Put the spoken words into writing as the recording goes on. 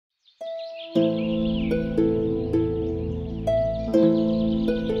Hello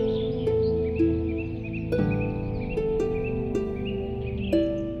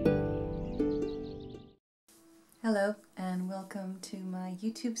and welcome to my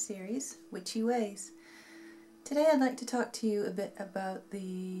YouTube series, Witchy Ways. Today I'd like to talk to you a bit about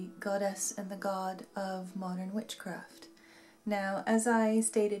the goddess and the god of modern witchcraft. Now, as I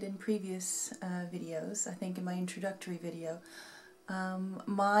stated in previous videos, I think in my introductory video,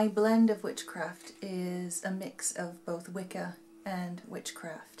 my blend of witchcraft is a mix of both Wicca and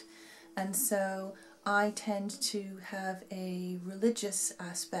witchcraft. And so I tend to have a religious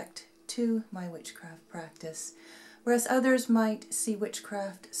aspect to my witchcraft practice, whereas others might see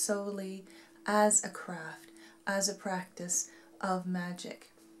witchcraft solely as a craft, as a practice of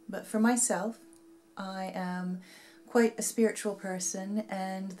magic. But for myself, I am quite a spiritual person,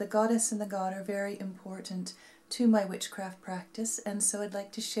 and the goddess and the god are very important to my witchcraft practice, and so I'd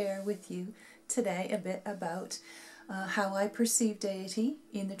like to share with you today a bit about how I perceive deity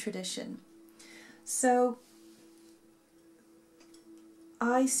in the tradition. So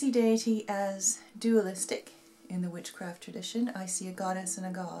I see deity as dualistic in the witchcraft tradition. I see a goddess and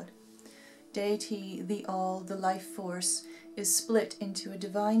a god. Deity, the all, the life force, is split into a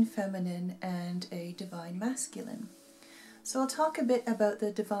divine feminine and a divine masculine. So I'll talk a bit about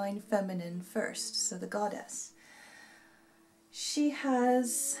the divine feminine first, so the goddess. She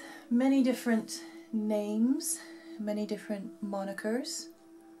has many different names, many different monikers.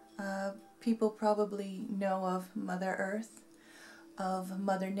 People probably know of Mother Earth, of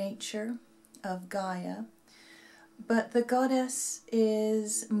Mother Nature, of Gaia, but the goddess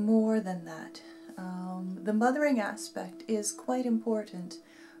is more than that. The mothering aspect is quite important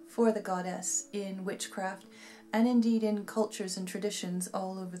for the goddess in witchcraft and indeed in cultures and traditions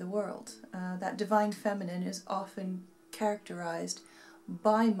all over the world. That divine feminine is often characterized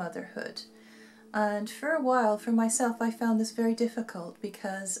by motherhood. And for a while, for myself, I found this very difficult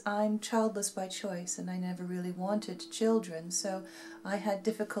because I'm childless by choice and I never really wanted children, so I had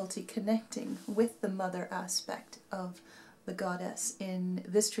difficulty connecting with the mother aspect of the goddess in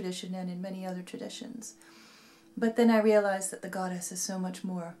this tradition and in many other traditions. But then I realized that the goddess is so much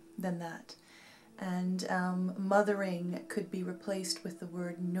more than that. And mothering could be replaced with the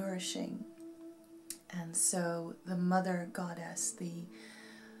word nourishing. And so the mother goddess, the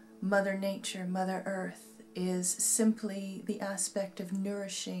Mother Nature, Mother Earth, is simply the aspect of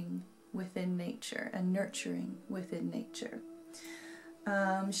nourishing within nature and nurturing within nature.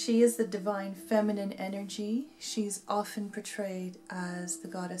 She is the divine feminine energy. She's often portrayed as the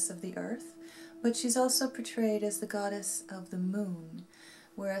goddess of the earth, but she's also portrayed as the goddess of the moon,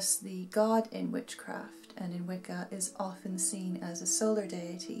 whereas the god in witchcraft and in Wicca is often seen as a solar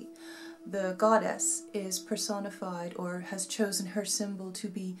deity. The goddess is personified, or has chosen her symbol to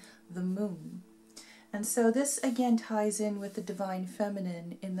be, the moon. And so this again ties in with the divine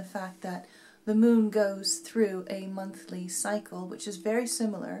feminine in the fact that the moon goes through a monthly cycle, which is very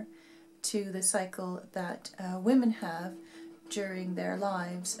similar to the cycle that women have during their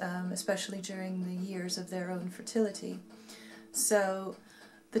lives, especially during the years of their own fertility. So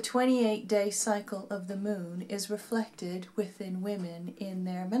the 28-day cycle of the moon is reflected within women in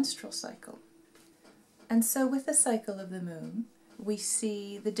their menstrual cycle. And so with the cycle of the moon, we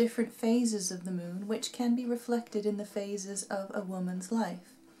see the different phases of the moon, which can be reflected in the phases of a woman's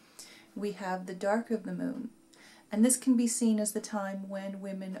life. We have the dark of the moon, and this can be seen as the time when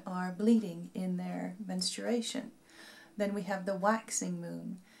women are bleeding in their menstruation. Then we have the waxing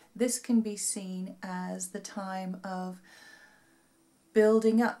moon. This can be seen as the time of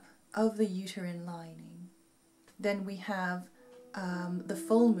building up of the uterine lining. Then we have the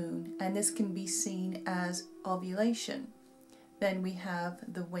full moon, and this can be seen as ovulation. Then we have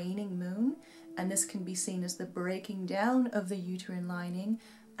the waning moon, and this can be seen as the breaking down of the uterine lining,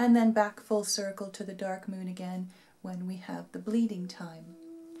 and then back full circle to the dark moon again when we have the bleeding time.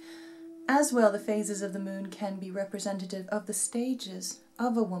 As well, the phases of the moon can be representative of the stages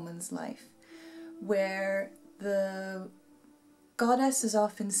of a woman's life, where the goddess is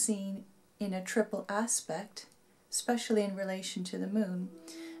often seen in a triple aspect, especially in relation to the moon,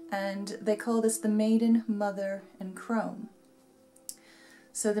 and they call this the maiden, mother, and crone.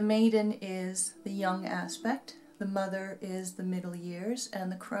 So the maiden is the young aspect, the mother is the middle years,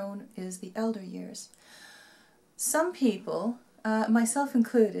 and the crone is the elder years. Some people, myself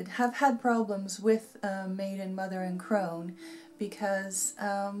included, have had problems with maiden, mother, and crone because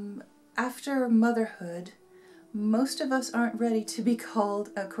after motherhood, most of us aren't ready to be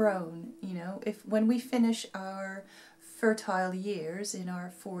called a crone. You know, when we finish our fertile years in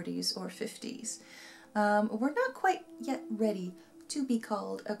our 40s or 50s, we're not quite yet ready to be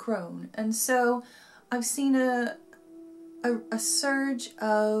called a crone. And so I've seen a surge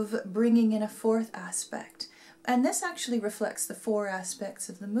of bringing in a fourth aspect. And this actually reflects the four aspects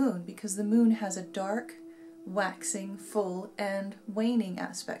of the moon, because the moon has a dark, waxing, full, and waning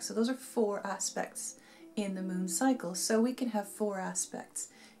aspect. So those are four aspects in the moon cycle. So we can have four aspects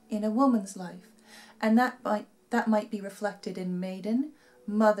in a woman's life. And that might be reflected in maiden,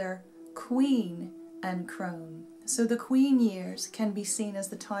 mother, queen, and crone. So the queen years can be seen as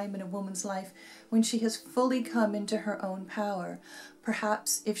the time in a woman's life when she has fully come into her own power.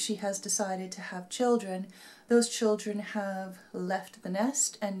 Perhaps if she has decided to have children, those children have left the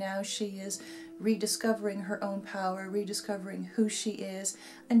nest and now she is rediscovering her own power, rediscovering who she is,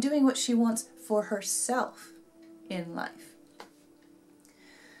 and doing what she wants for herself in life.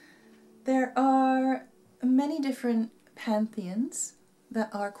 There are many different pantheons that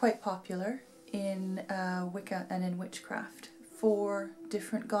are quite popular in Wicca and in witchcraft for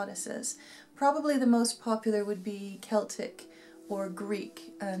different goddesses. Probably the most popular would be Celtic or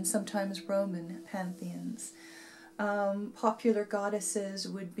Greek and sometimes Roman pantheons. Popular goddesses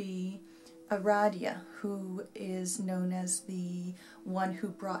would be Aradia, who is known as the one who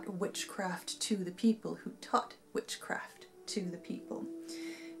brought witchcraft to the people, who taught witchcraft to the people.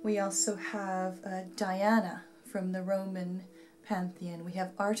 We also have Diana from the Roman pantheon. We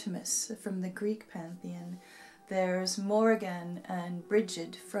have Artemis from the Greek pantheon. There's Morrigan and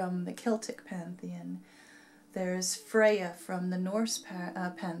Brigid from the Celtic pantheon. There's Freya from the Norse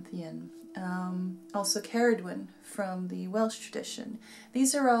pantheon. Also Ceridwen from the Welsh tradition.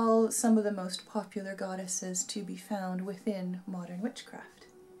 These are all some of the most popular goddesses to be found within modern witchcraft.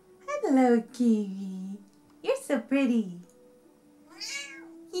 Hello, Kiwi. You're so pretty.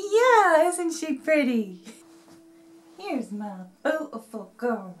 Yeah, isn't she pretty? Here's my beautiful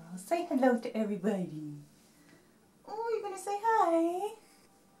girl. Say hello to everybody. Oh, you're gonna say hi?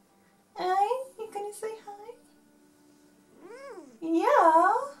 Hi? You're gonna say hi?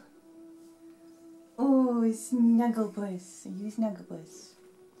 Yeah? Oh, Snugglepuss. Are you Snugglepuss?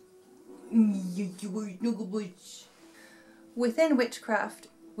 You are Snugglepuss. Within witchcraft,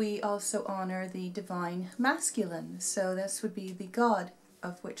 we also honor the divine masculine. So this would be the god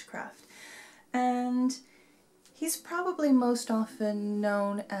of witchcraft. And he's probably most often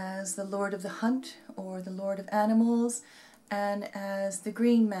known as the Lord of the Hunt or the Lord of Animals, and as the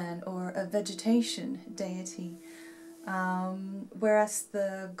Green Man or a vegetation deity. Whereas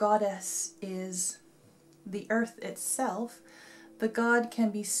the goddess is the earth itself, the god can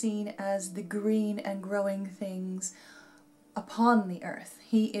be seen as the green and growing things upon the earth.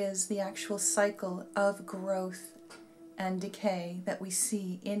 He is the actual cycle of growth and decay that we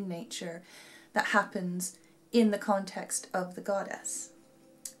see in nature that happens in the context of the goddess.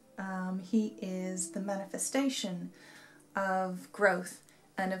 He is the manifestation of growth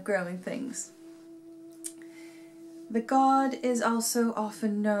and of growing things. The god is also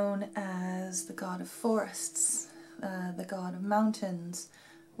often known as the god of forests, the god of mountains,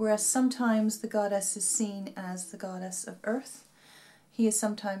 whereas sometimes the goddess is seen as the goddess of earth. He is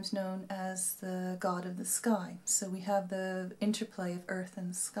sometimes known as the god of the sky, so we have the interplay of earth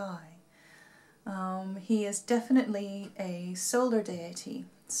and sky. He is definitely a solar deity,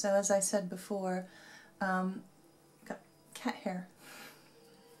 so as I said before, got cat hair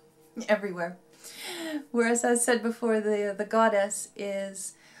everywhere. Whereas I said before, the goddess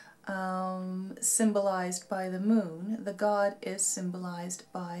is symbolized by the moon, the god is symbolized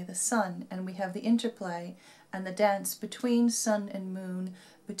by the sun, and we have the interplay and the dance between sun and moon,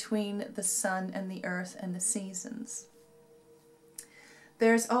 between the sun and the earth and the seasons.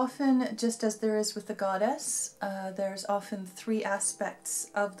 There's often, just as there is with the goddess, there's often three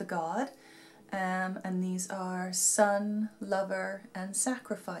aspects of the god, and these are sun, lover, and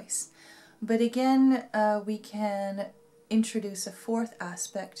sacrifice. But again, we can introduce a fourth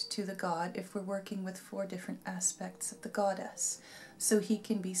aspect to the god if we're working with four different aspects of the goddess. So he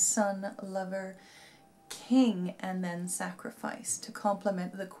can be sun, lover, king, and then sacrifice to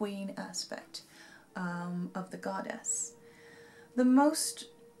complement the queen aspect of the goddess. The most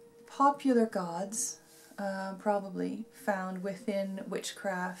popular gods probably found within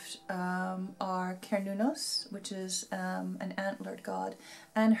witchcraft are Cernunnos, which is an antlered god,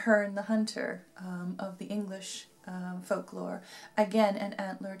 and Herne the Hunter of the English folklore, again an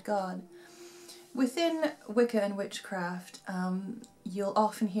antlered god. Within Wicca and witchcraft, you'll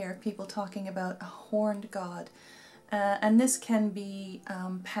often hear people talking about a horned god, and this can be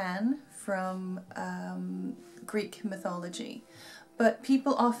Pan from Greek mythology. But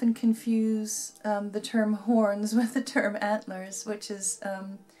people often confuse the term horns with the term antlers, which is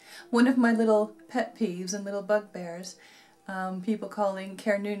one of my little pet peeves and little bugbears. People calling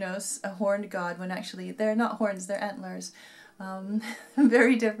Cernunnos a horned god when actually they're not horns, they're antlers.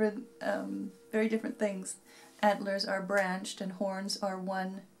 Very different things. Antlers are branched and horns are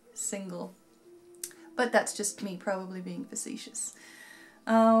one single. But that's just me probably being facetious.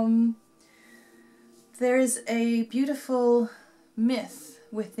 There's a beautiful myth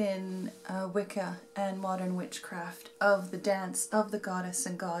within Wicca and modern witchcraft of the dance of the goddess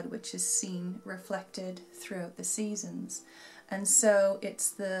and god, which is seen reflected throughout the seasons. And so it's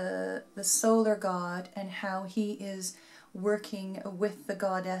the solar god and how he is working with the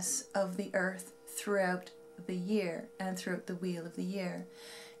goddess of the earth throughout the year and throughout the wheel of the year.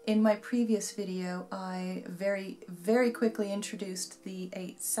 In my previous video, I very quickly introduced the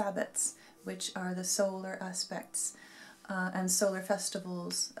 8 Sabbats, which are the solar aspects and solar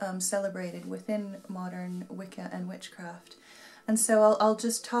festivals celebrated within modern Wicca and witchcraft. And so I'll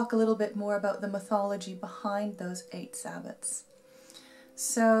just talk a little bit more about the mythology behind those 8 Sabbats.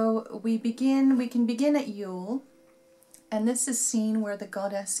 So we can begin at Yule, and this is seen where the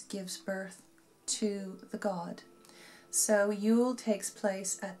goddess gives birth to the god. So Yule takes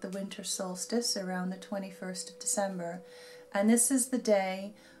place at the winter solstice around the 21st of December, and this is the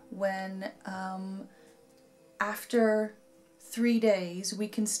day when after 3 days we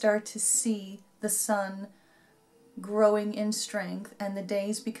can start to see the sun growing in strength and the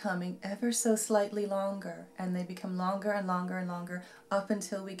days becoming ever so slightly longer, and they become longer and longer and longer up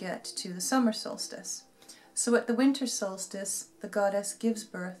until we get to the summer solstice. So at the winter solstice the goddess gives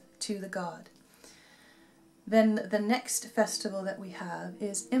birth to the god. Then the next festival that we have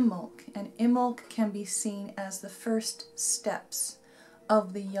is Imbolc, and Imbolc can be seen as the first steps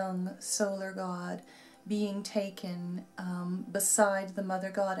of the young solar god being taken beside the mother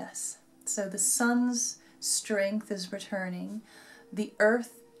goddess. So the sun's strength is returning, the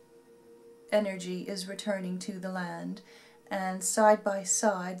earth energy is returning to the land, and side by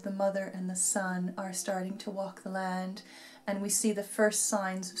side the mother and the son are starting to walk the land, and we see the first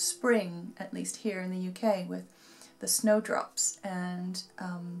signs of spring, at least here in the UK, with the snowdrops and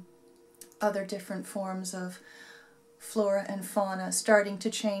other different forms of flora and fauna starting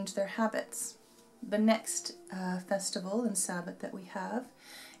to change their habits. The next festival and Sabbath that we have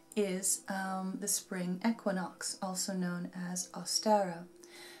is the spring equinox, also known as Ostara.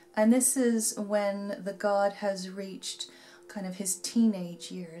 And this is when the god has reached kind of his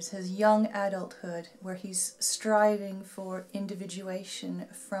teenage years, his young adulthood, where he's striving for individuation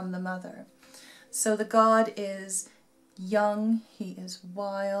from the mother. So the god is young, he is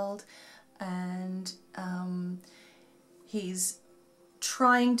wild, and he's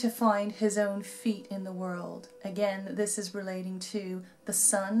trying to find his own feet in the world. Again, this is relating to the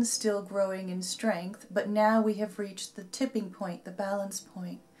sun still growing in strength, but now we have reached the tipping point, the balance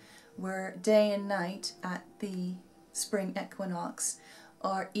point, where day and night at the spring equinox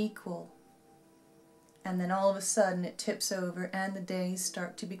are equal. And then all of a sudden it tips over and the days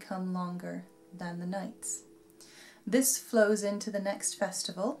start to become longer than the nights. This flows into the next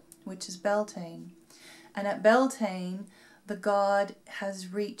festival, which is Beltane. And at Beltane, the god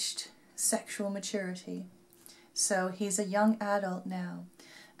has reached sexual maturity. So he's a young adult now.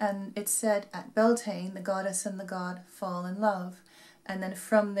 And it's said at Beltane, the goddess and the god fall in love. And then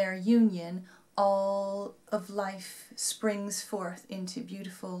from their union, all of life springs forth into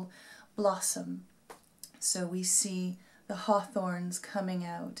beautiful blossom. So we see the hawthorns coming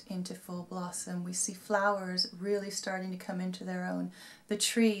out into full blossom. We see flowers really starting to come into their own. The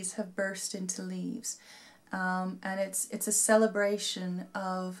trees have burst into leaves. And it's a celebration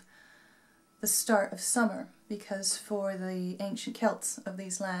of the start of summer, because for the ancient Celts of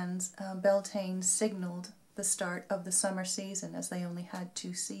these lands, Beltane signaled the start of the summer season, as they only had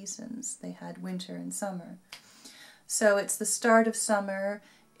 2 seasons. They had winter and summer. So it's the start of summer,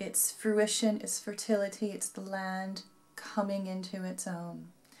 it's fruition, it's fertility, it's the land coming into its own.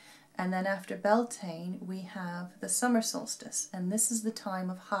 And then after Beltane we have the summer solstice, and this is the time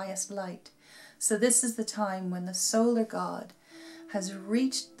of highest light. So this is the time when the solar god has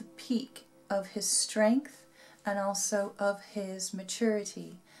reached the peak of his strength and also of his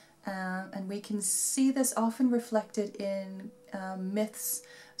maturity. And we can see this often reflected in myths,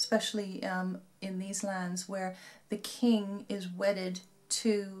 especially in these lands, where the king is wedded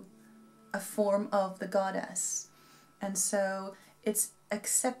to a form of the goddess. And so it's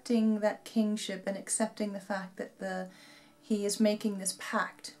accepting that kingship and accepting the fact that he is making this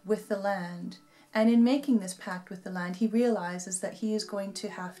pact with the land. And in making this pact with the land, he realizes that he is going to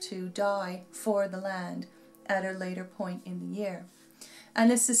have to die for the land at a later point in the year.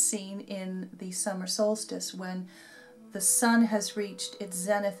 And this is seen in the summer solstice, when the sun has reached its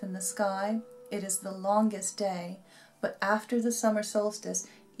zenith in the sky. It is the longest day, but after the summer solstice,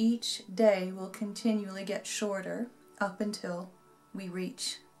 each day will continually get shorter up until we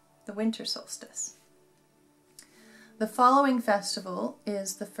reach the winter solstice. The following festival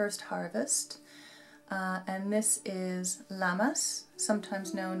is the first harvest, and this is Lammas,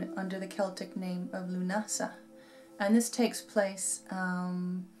 sometimes known under the Celtic name of Lunasa, and this takes place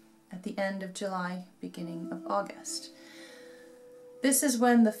at the end of July, beginning of August. This is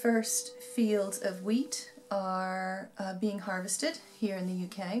when the first fields of wheat are being harvested here in the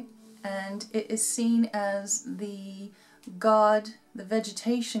UK, and it is seen as the god, the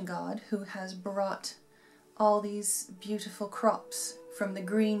vegetation god, who has brought all these beautiful crops from the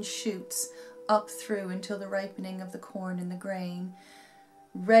green shoots up through until the ripening of the corn and the grain,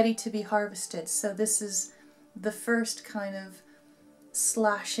 ready to be harvested. So this is the first kind of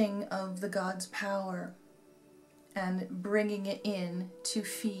slashing of the god's power and bringing it in to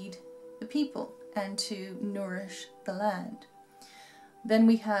feed the people and to nourish the land. Then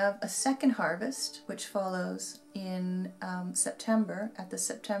we have a second harvest, which follows in September, at the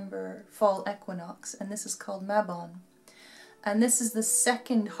September fall equinox, and this is called Mabon. And this is the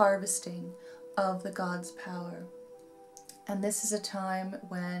second harvesting of the god's power. And this is a time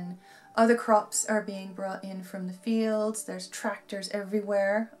when other crops are being brought in from the fields. There's tractors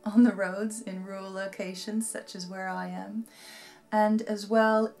everywhere on the roads in rural locations, such as where I am. And as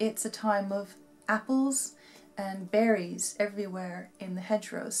well, it's a time of apples and berries everywhere in the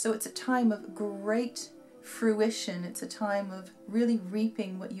hedgerows. So it's a time of great fruition. It's a time of really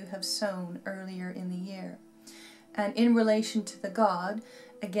reaping what you have sown earlier in the year. And in relation to the god,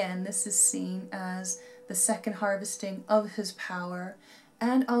 again, this is seen as the second harvesting of his power,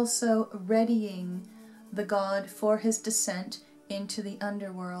 and also readying the god for his descent into the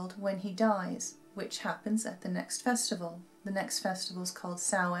underworld when he dies, which happens at the next festival. The next festival is called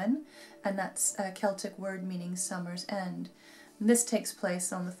Samhain, and that's a Celtic word meaning summer's end. This takes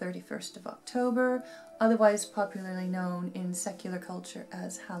place on the 31st of October, otherwise popularly known in secular culture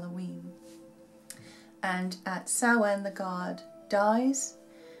as Halloween. And at Samhain, the god dies,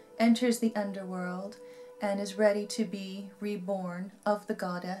 enters the underworld, and is ready to be reborn of the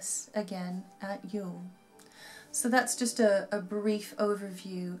goddess again at Yule. So that's just a brief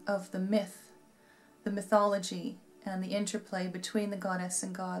overview of the myth, the mythology, and the interplay between the goddess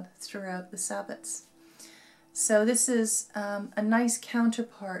and god throughout the Sabbats. So this is a nice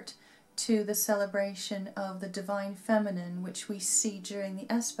counterpart to the celebration of the divine feminine, which we see during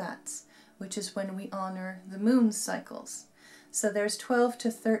the Esbats, which is when we honor the moon cycles. So there's 12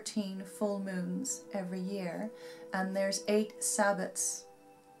 to 13 full moons every year, and there's 8 Sabbats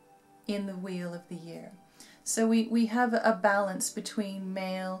in the wheel of the year. So we have a balance between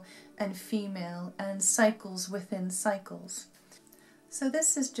male and female and cycles within cycles. So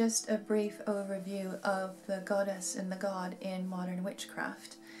this is just a brief overview of the goddess and the god in modern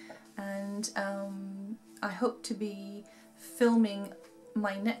witchcraft. And I hope to be filming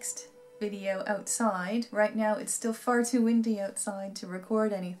my next video outside. Right now it's still far too windy outside to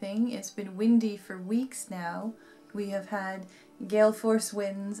record anything. It's been windy for weeks now. We have had gale force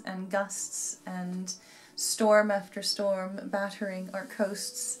winds and gusts and storm after storm battering our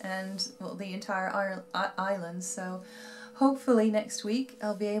coasts and, well, the entire island. So hopefully next week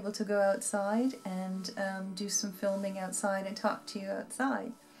I'll be able to go outside and do some filming outside and talk to you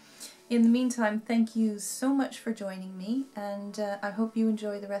outside. In the meantime, thank you so much for joining me, and I hope you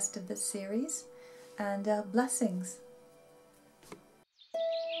enjoy the rest of this series, and blessings.